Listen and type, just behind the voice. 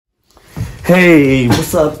Hey,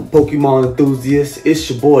 what's up, Pokemon enthusiasts? It's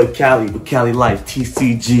your boy Cali with Cali Life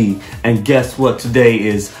TCG, and guess what? Today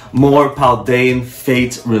is more Pladean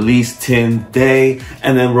Fates release 10th day,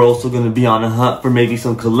 and then we're also going to be on a hunt for maybe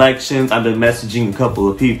some collections. I've been messaging a couple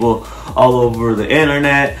of people all over the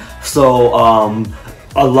internet, so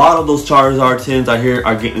a lot of those Charizard tins I hear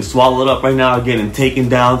are getting swallowed up right now, are getting taken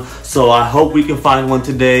down. So I hope we can find one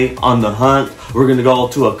today on the hunt. We're gonna go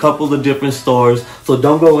to a couple of different stores. So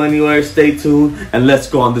don't go anywhere, stay tuned, and let's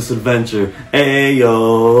go on this adventure. Hey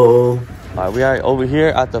yo! Alright, we are over here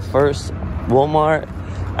at the first Walmart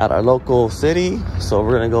at our local city. So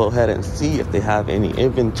we're gonna go ahead and see if they have any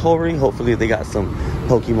inventory. Hopefully they got some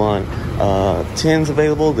Pokemon tins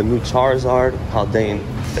available. The new Charizard, Pladean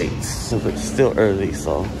Fates. It's still early,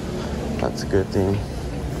 so that's a good thing.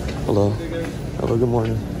 Hello. Hello, good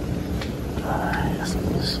morning. Alright, let's go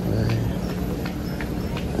this way.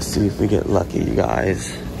 Let's see if we get lucky, you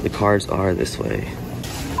guys. The cards are this way.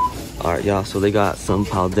 Alright, y'all, so they got some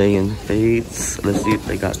Pladean Fates. Let's see if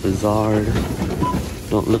they got the Zard.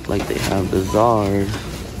 Don't look like they have the Zard.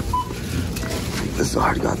 The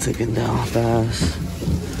Zard got taken down fast.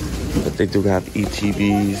 But they do have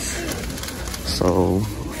ETBs. So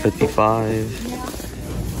 55,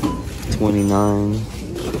 29.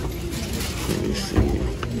 Let me see.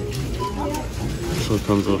 So it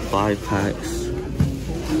comes with 5 packs.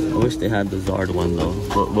 I wish they had the Zard one though.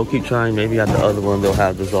 But we'll keep trying. Maybe at the other one they'll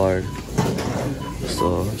have the Zard.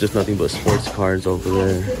 So just nothing but sports cards over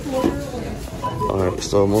there. Alright,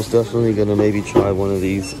 so most definitely gonna maybe try one of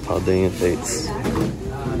these Pladean Fates.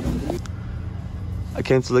 I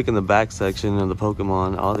came to look in the back section of the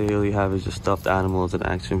Pokemon. All they really have is just stuffed animals and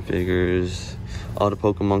action figures. All the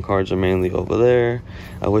Pokemon cards are mainly over there.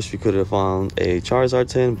 I wish we could have found a Charizard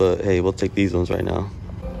tin, but hey, we'll take these ones right now.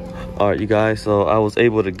 Alright, you guys, so I was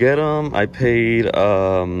able to get them. I paid,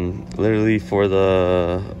 literally for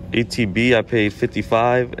the ETB, I paid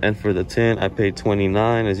 55, and for the tin, I paid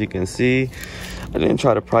 29, as you can see. I didn't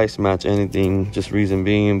try to price match anything, just reason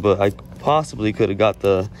being, but I possibly could have got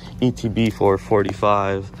the ETB for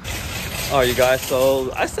 45. Alright, you guys,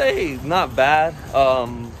 so I say not bad.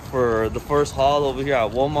 For the first haul over here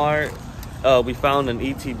at Walmart, we found an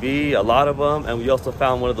ETB, a lot of them, and we also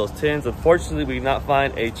found one of those tins. Unfortunately, we did not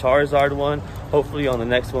find a Charizard one. Hopefully on the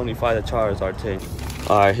next one we find a Charizard tin.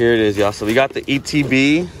 Alright, here it is, y'all. So we got the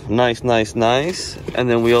ETB, nice. And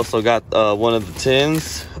then we also got one of the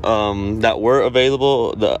tins that were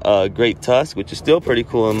available, the Great Tusk, which is still pretty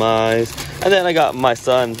cool in my eyes. And then I got my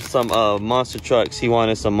son some monster trucks. He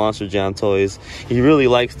wanted some Monster Jam toys. He really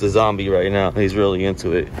likes the zombie right now. He's really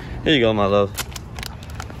into it. Here you go, my love.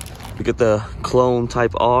 We get the clone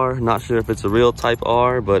type R. Not sure if it's a real type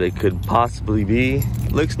R, but it could possibly be.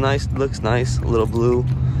 Looks nice. A little blue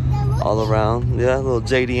all around. Yeah, a little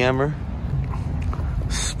JDMer.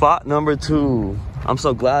 Spot number 2. I'm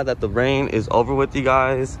so glad that the rain is over with, you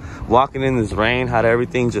guys. Walking in this rain had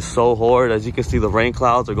everything just so horrid. As you can see, the rain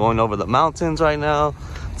clouds are going over the mountains right now.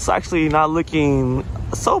 It's actually not looking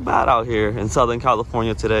so bad out here in Southern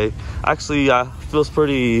California today. Actually, feels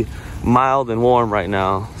pretty mild and warm right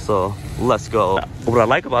now, so let's go. What I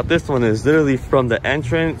like about this one is literally from the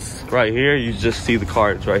entrance right here, you just see the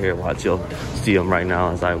cards right here. Watch, you'll see them right now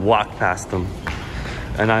as I walk past them.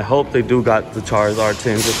 And I hope they do got the Charizard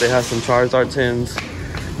tins. If they have some Charizard tins,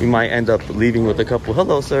 we might end up leaving with a couple.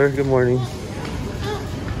 Hello, sir. Good morning.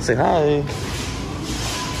 Say hi.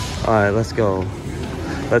 All right, let's go.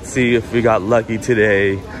 Let's see if we got lucky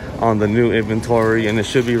today on the new inventory, and it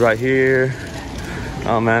should be right here.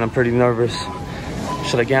 Oh man, I'm pretty nervous.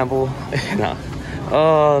 Should I gamble? No.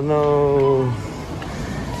 Oh no.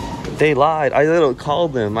 They lied. I literally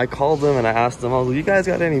called them. I called them and I asked them, I was like, you guys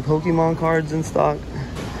got any Pokemon cards in stock?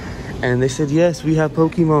 And they said, yes, we have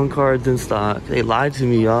Pokemon cards in stock. They lied to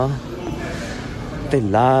me, y'all. They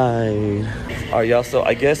lied. All right, y'all, so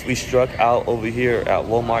I guess we struck out over here at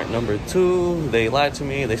Walmart number 2. They lied to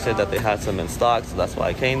me. They said that they had some in stock, so that's why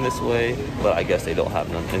I came this way. But I guess they don't have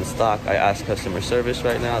none in stock. I asked customer service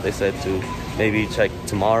right now. They said to maybe check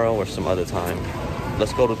tomorrow or some other time.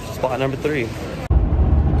 Let's go to spot number 3.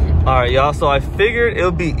 All right, y'all, so I figured it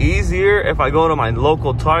would be easier if I go to my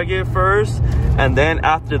local Target first, and then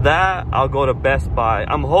after that, I'll go to Best Buy.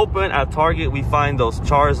 I'm hoping at Target we find those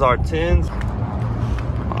Charizard tins.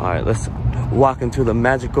 All right, let's walk into the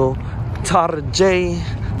magical Target.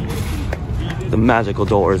 The magical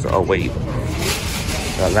doors await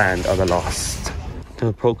the land of the lost.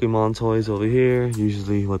 The Pokemon toys over here,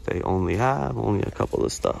 usually what they only have, only a couple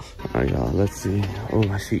of stuff. All right, y'all, let's see. Oh,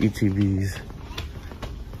 I see ETBs.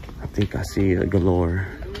 I think I see a galore.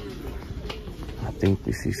 I think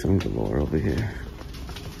we see some galore over here.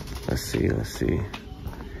 Let's see.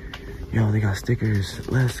 Yo, they got stickers.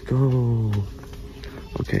 Let's go.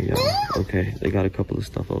 Okay, y'all. Okay, they got a couple of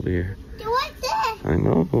stuff over here. What's this? I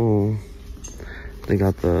know. They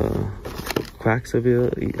got the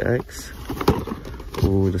Quaxavia EX.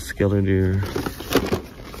 Ooh, the Skeletor.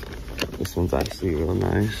 This one's actually real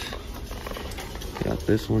nice. Got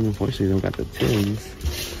this one. Unfortunately, they don't got the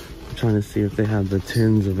tins. I'm trying to see if they have the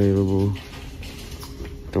tins available.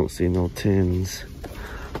 Don't see no tins.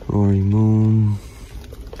 Roaring Moon.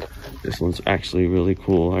 This one's actually really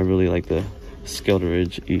cool. I really like the Skeletor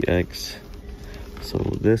EX. So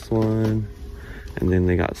this one. And then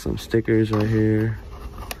they got some stickers right here.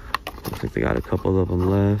 Looks like they got a couple of them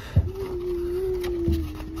left.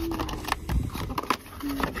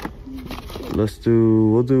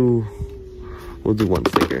 We'll do one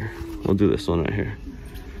sticker. We'll do this one right here.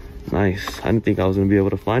 Nice. I didn't think I was gonna be able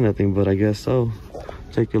to find nothing, but I guess so.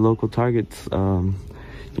 Check your local Targets.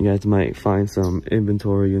 You guys might find some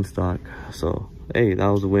inventory in stock. So, hey, that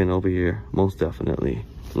was a win over here. Most definitely.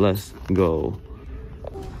 Let's go.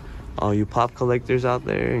 All you pop collectors out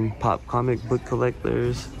there and pop comic book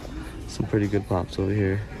collectors. Some pretty good pops over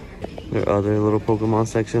here. Their other little Pokemon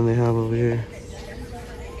section they have over here.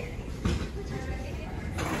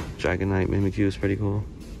 Dragonite Mimikyu is pretty cool.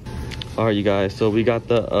 Alright, you guys, so we got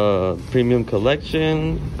the premium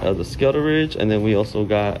collection of the Skeletor, and then we also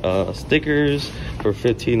got stickers for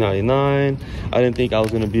 $15.99. I didn't think I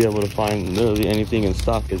was going to be able to find literally anything in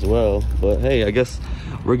stock as well, but hey, I guess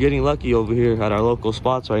we're getting lucky over here at our local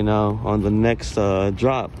spots right now on the next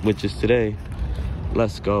drop, which is today.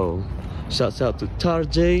 Let's go. Shouts out to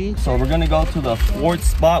Tarjay. So we're going to go to the 4th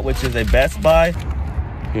spot, which is a Best Buy.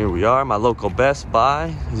 Here we are, my local Best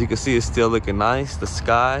Buy. As you can see, it's still looking nice. The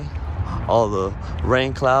sky, all the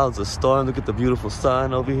rain clouds, the storm. Look at the beautiful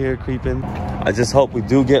sun over here creeping. I just hope we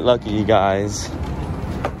do get lucky, you guys.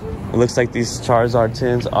 It looks like these Charizard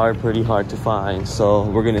tins are pretty hard to find. So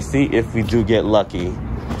we're gonna see if we do get lucky.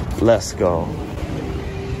 Let's go.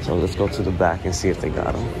 So let's go to the back and see if they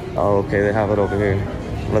got them. Oh, okay, they have it over here.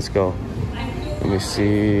 Let's go. Let me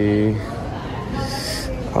see.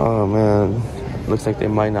 Oh man. Looks like they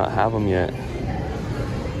might not have them yet.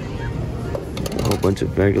 A whole bunch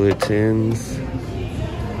of regular tins.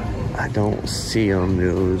 I don't see them,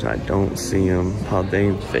 dude. I don't see them.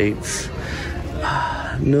 Pladean Fates.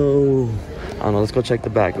 No. I don't know. Let's go check the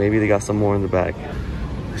back. Maybe they got some more in the back.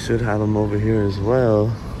 I should have them over here as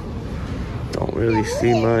well. Don't really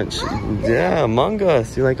see much. Yeah, Among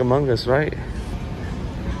Us. You like Among Us, right?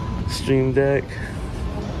 Stream Deck.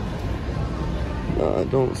 I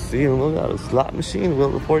don't see them. Look at a slot machine.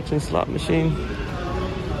 Wheel of Fortune slot machine.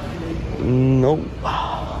 Nope.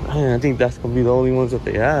 Man, I think that's gonna be the only ones that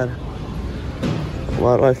they had.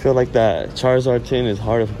 Why do I feel like that Charizard tin is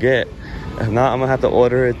hard to get? If not, I'm gonna have to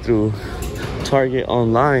order it through Target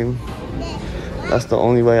online. That's the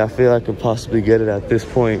only way I feel I could possibly get it at this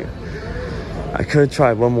point. I could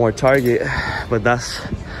try one more Target, but that's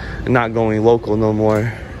not going local no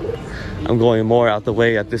more. I'm going more out the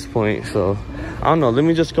way at this point, so I don't know. Let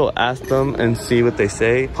me just go ask them and see what they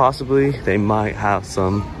say. Possibly they might have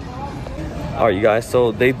some. All right, you guys,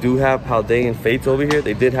 so they do have Pladean Fates over here.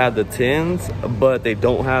 They did have the tins, but they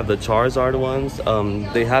don't have the Charizard ones.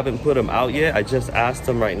 They haven't put them out yet. I just asked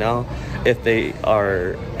them right now if they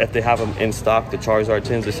have them in stock, the Charizard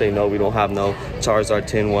tins. They say no, we don't have no Charizard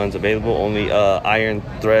tin ones available. Only Iron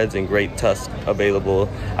Threads and Great Tusk available.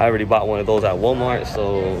 I already bought one of those at Walmart,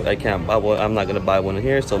 so I can't buy one. I'm not gonna buy one in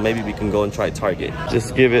here, so maybe we can go and try Target.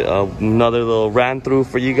 Just give it another little ran through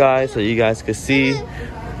for you guys so you guys can see.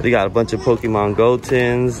 They got a bunch of Pokemon Go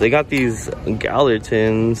tins. They got these Galar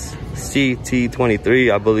tins,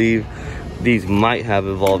 CT23, I believe. These might have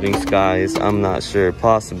Evolving Skies. I'm not sure,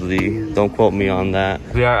 possibly. Don't quote me on that.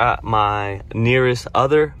 We are at my nearest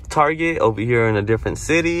other Target over here in a different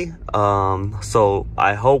city. So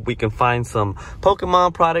I hope we can find some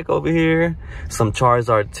Pokemon product over here. Some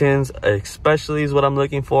Charizard tins, especially is what I'm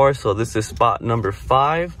looking for. So this is spot number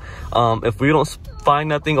 5. If we don't find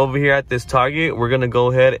nothing over here at this Target, we're gonna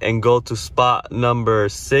go ahead and go to spot number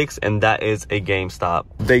 6, and that is a GameStop.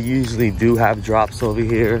 They usually do have drops over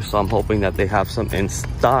here, so I'm hoping that they have some in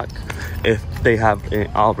stock if they have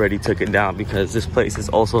already took it down, because this place is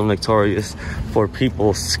also notorious for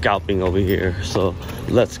people scalping over here. So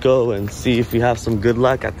let's go and see if we have some good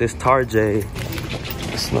luck at this Target.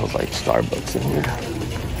 It smells like Starbucks in here.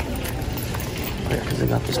 Oh, yeah, because they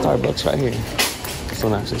got the Starbucks right here. This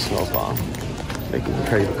one actually smells bomb. Making me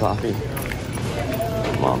crave a coffee.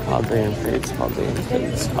 Come on, Pladean Fates, Pladean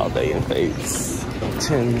Fates, Pladean Fates.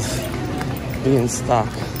 Tins be in stock.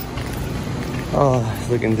 Oh, it's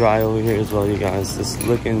looking dry over here as well, you guys. It's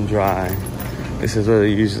looking dry. This is where they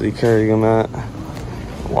usually carry them at.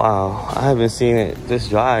 Wow, I haven't seen it this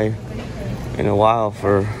dry in a while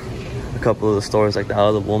for a couple of the stores like the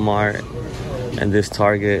other Walmart and this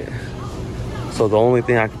Target. So the only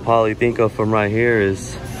thing I could probably think of from right here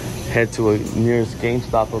is head to a nearest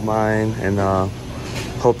GameStop of mine and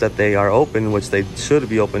hope that they are open, which they should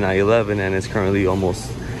be open at 11, and it's currently almost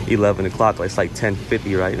 11 o'clock. It's like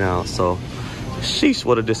 10:50 right now. So sheesh,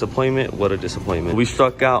 what a disappointment, what a disappointment. We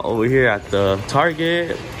struck out over here at the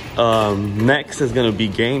Target. Next is gonna be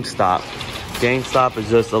GameStop. GameStop is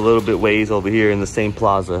just a little bit ways over here in the same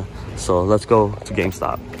plaza. So let's go to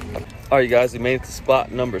GameStop. All right, guys, we made it to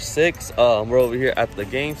spot number 6. We're over here at the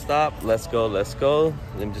GameStop. Let's go, let's go.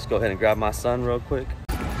 Let me just go ahead and grab my son real quick.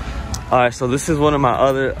 All right, so this is one of my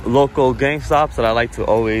other local GameStops that I like to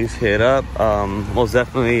always hit up. Most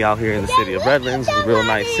definitely out here in the city of Redlands. It's a real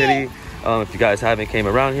nice city. If you guys haven't came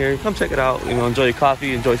around here, come check it out. You know, enjoy your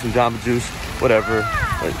coffee, enjoy some Jamba Juice, whatever.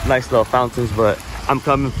 Nice little fountains, but I'm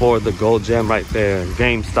coming for the gold gem right there,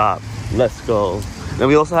 GameStop. Let's go. Then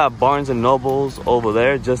we also have Barnes and Nobles over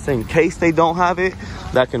there, just in case they don't have it.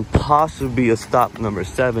 That can possibly be a stop number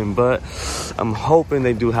 7, but I'm hoping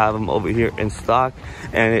they do have them over here in stock.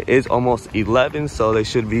 And it is almost 11, so they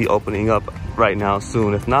should be opening up right now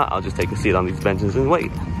soon. If not, I'll just take a seat on these benches and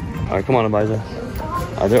wait. All right, come on, Abiza.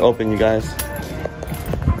 They're open, you guys.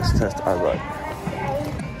 Let's test our luck.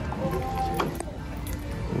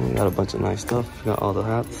 We got a bunch of nice stuff. We got all the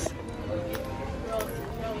hats.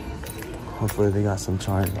 Hopefully they got some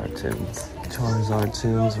Charizard tins. Charizard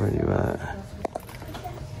tins, where you at?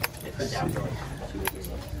 Let's see.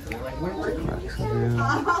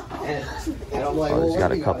 Oh, there's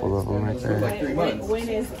got a couple of them right there.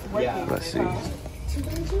 Let's see.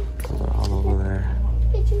 Those are all over there.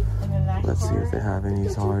 Let's see if they have any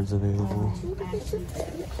Zards available.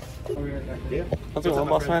 How's it going,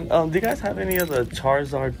 boss man? Do you guys have any of the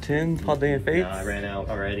Charizard tins, Pladean Fates? I ran out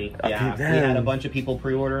already. Okay, Yeah, we had a bunch of people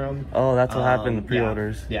pre-order them. Oh, that's what happened, the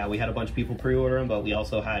pre-orders. Yeah, we had a bunch of people pre-order them, but we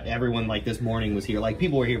also had everyone, like, this morning was here. Like,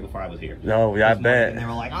 people were here before I was here. No, yeah, I bet. And they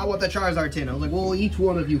were like, I want the Charizard tin. I was like, well, each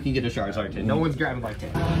one of you can get a Charizard tin. No one's grabbing like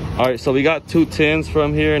 10. All right, so we got 2 tins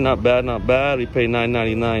from here. Not bad, not bad. We paid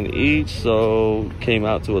 $9.99 each, so came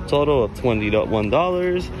out to a total of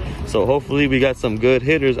 $21. So hopefully we got some good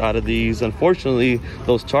hitters out of these. Unfortunately,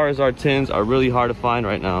 those Charizard tins are really hard to find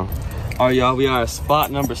right now. All right, y'all, we are at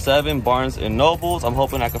spot number 7, Barnes and Nobles. I'm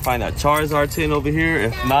hoping I can find that Charizard tin over here.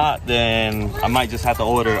 If not, then I might just have to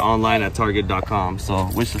order online at target.com. So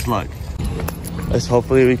wish us luck. Let's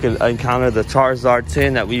hopefully we can encounter the Charizard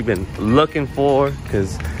tin that we've been looking for,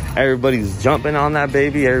 because everybody's jumping on that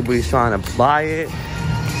baby. Everybody's trying to buy it.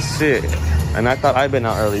 Shit. And I thought I'd been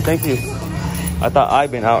out early. Thank you. I thought I'd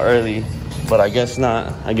been out early, but I guess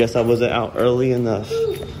not. I guess I wasn't out early enough.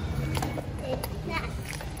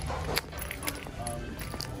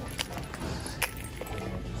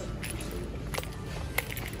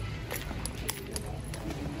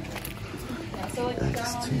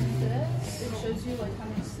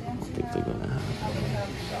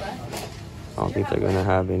 I don't think they're gonna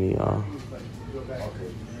have any.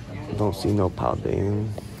 Don't see no Paldean,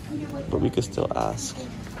 but we could still ask.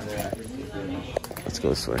 Let's go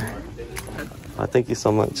this way. Thank you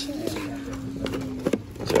so much.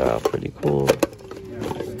 Yeah, pretty cool.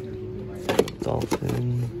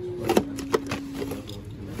 Dolphin.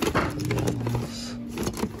 Yes.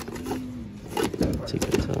 Take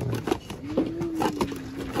your time.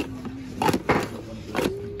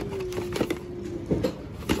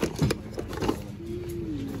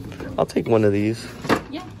 I'll take one of these.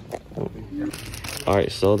 Yeah. All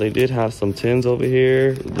right, so they did have some tins over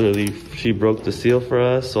here. Literally, she broke the seal for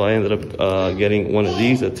us, so I ended up getting one of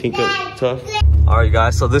these, a Tinka Tough. All right,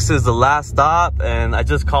 guys, so this is the last stop, and I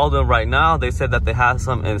just called them right now. They said that they have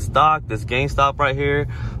some in stock, this GameStop right here.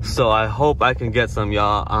 So I hope I can get some,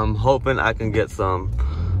 y'all. I'm hoping I can get some.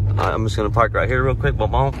 I'm just gonna park right here real quick,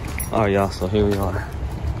 boom. All right, y'all, so here we are.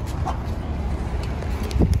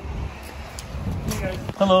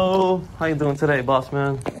 Hello, how you doing today, boss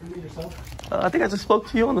man? I think I just spoke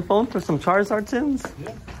to you on the phone for some Charizard tins.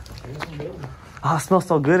 Yeah. Oh, it smells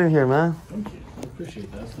so good in here, man. Thank you. I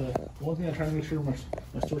appreciate that. That's the one thing I try to make sure my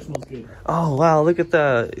store smells good. Oh, wow, look at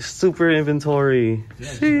that. Super inventory. Yeah,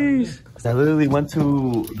 jeez. I literally went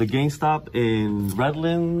to the GameStop in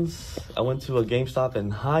Redlands. I went to a GameStop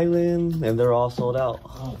in Highland, and they're all sold out.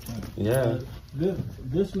 Oh, fine. Yeah.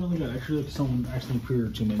 This we only got extra because someone actually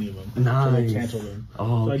pre-ordered too many of them. Nice. So they canceled them. Oh,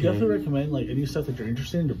 so okay. I definitely recommend like any stuff that you're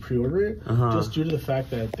interested in to pre-order it, just due to the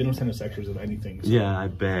fact that they don't send us extras of anything. So. Yeah, I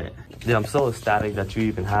bet. Yeah, I'm so ecstatic that you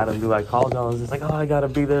even had them. Dude, I called y'all. I was just like, oh, I gotta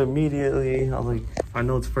be there immediately. I'm like, I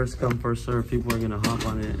know it's first come, first serve. People are gonna hop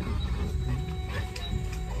on it.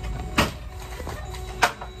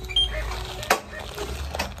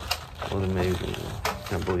 That was amazing.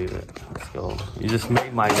 Can't believe it. Let's go. You just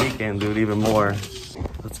made my weekend, dude, even more.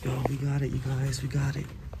 Let's go. We got it, you guys. We got it.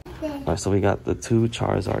 All right, so we got the 2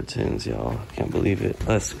 Charizard tins, y'all. Can't believe it.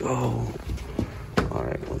 Let's go. All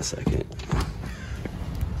right, 1 second.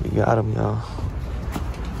 We got them, y'all.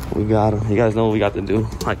 We got them. You guys know what we got to do,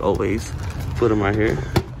 like always. Put them right here.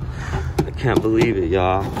 I can't believe it,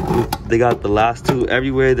 y'all. They got the last 2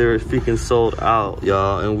 everywhere. They're freaking sold out,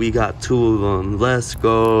 y'all. And we got 2 of them. Let's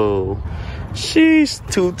go. Sheesh,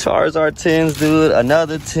 2 Charizard tins, dude.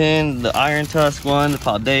 Another tin, the Iron Tusk one, the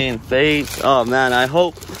Pladean Fates. Oh man, I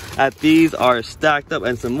hope that these are stacked up,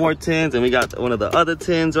 and some more tins. And we got one of the other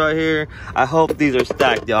tins right here. I hope these are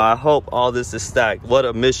stacked, y'all. I hope all this is stacked. What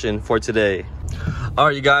a mission for today. All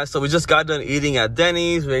right, you guys, so we just got done eating at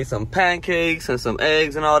Denny's. We ate some pancakes and some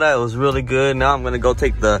eggs and all that. It was really good. Now I'm gonna go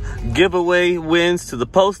take the giveaway wins to the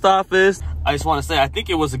post office. I just want to say, I think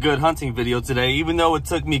it was a good hunting video today. Even though it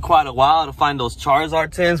took me quite a while to find those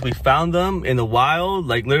Charizard tins, we found them in the wild,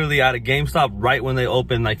 like literally at a GameStop right when they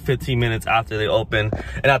opened, like 15 minutes after they opened.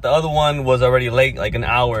 And at the other one was already late, like an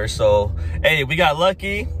hour. So, hey, we got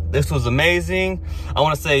lucky. This was amazing. I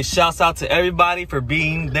want to say shouts out to everybody for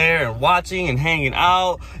being there and watching and hanging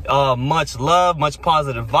out. Much love, much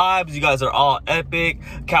positive vibes. You guys are all epic.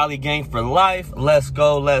 Cali gang for life. Let's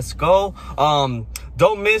go, let's go.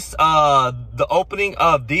 Don't miss the opening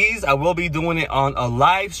of these. I will be doing it on a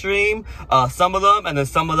live stream, some of them, and then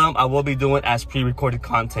some of them I will be doing as pre-recorded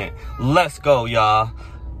content. Let's go, y'all.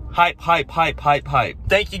 Hype, hype, hype, hype, hype.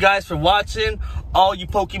 Thank you guys for watching. All you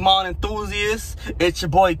Pokemon enthusiasts, it's your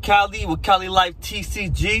boy Cali with Cali Life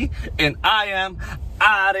TCG, and I am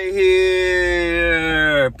out of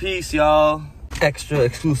here. Peace, y'all. Extra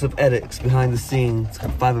exclusive edits behind the scenes,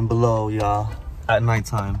 5 and below, y'all, at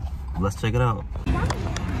nighttime. Let's check it out.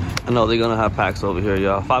 I know they're gonna have packs over here,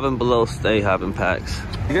 y'all. 5 and below stay having packs.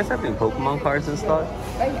 You guys have any Pokemon cards in stock?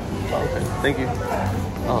 Oh, okay, thank you.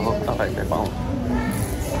 Oh, okay, they're fine.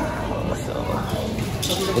 So,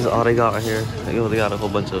 this is all they got right here. They got a whole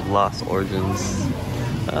bunch of Lost Origins.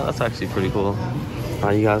 That's actually pretty cool. How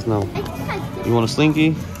you guys know? You want a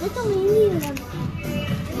Slinky?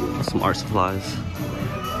 Some art supplies.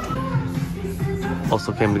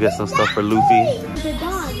 Also came to get some stuff for Luffy.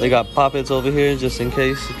 They got Poppets over here just in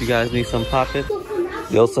case if you guys need some Poppets.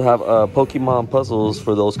 They also have Pokemon puzzles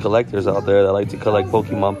for those collectors out there that like to collect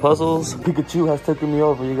Pokemon puzzles. Pikachu has taken me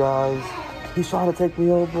over, you guys. He's trying to take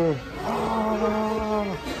me over.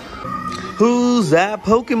 Who's that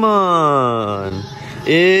Pokemon?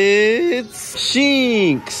 It's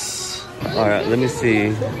Shinx. All right, let me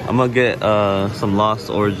see. I'm gonna get some Lost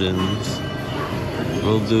Origins.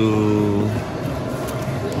 We'll do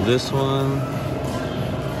this one,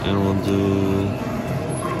 and we'll do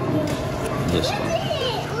this one.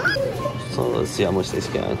 So let's see how much they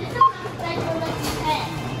scan.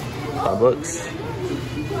 $5.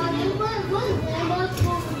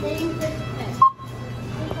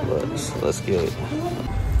 Let's get it.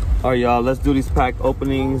 All right, y'all, let's do these pack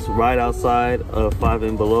openings right outside of 5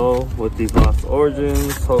 and below with these Lost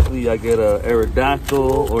Origins. Hopefully I get a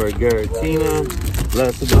Aerodactyl or a Giratina.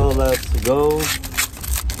 Let's go, let's go.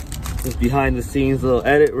 Just behind the scenes little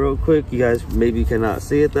edit real quick. You guys maybe cannot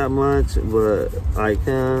see it that much, but I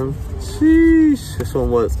can. Sheesh, this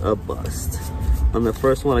one was a bust. On the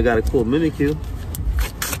first one I got a cool Mimikyu.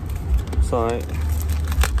 It's all right.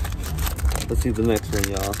 Let's see the next one,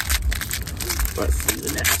 y'all. Let's see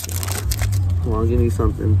the next one. Come on, give me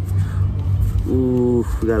something. Ooh,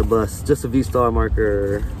 we got a bust. Just a V-Star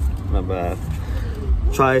marker. Not bad.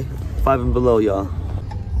 Try 5 and below, y'all.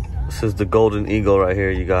 This is the Golden Eagle right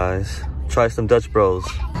here, you guys. Try some Dutch Bros.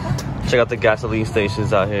 Check out the gasoline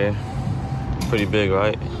stations out here. Pretty big,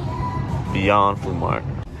 right? Beyond Food Mart.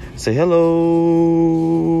 Say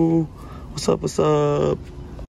hello. What's up, what's up?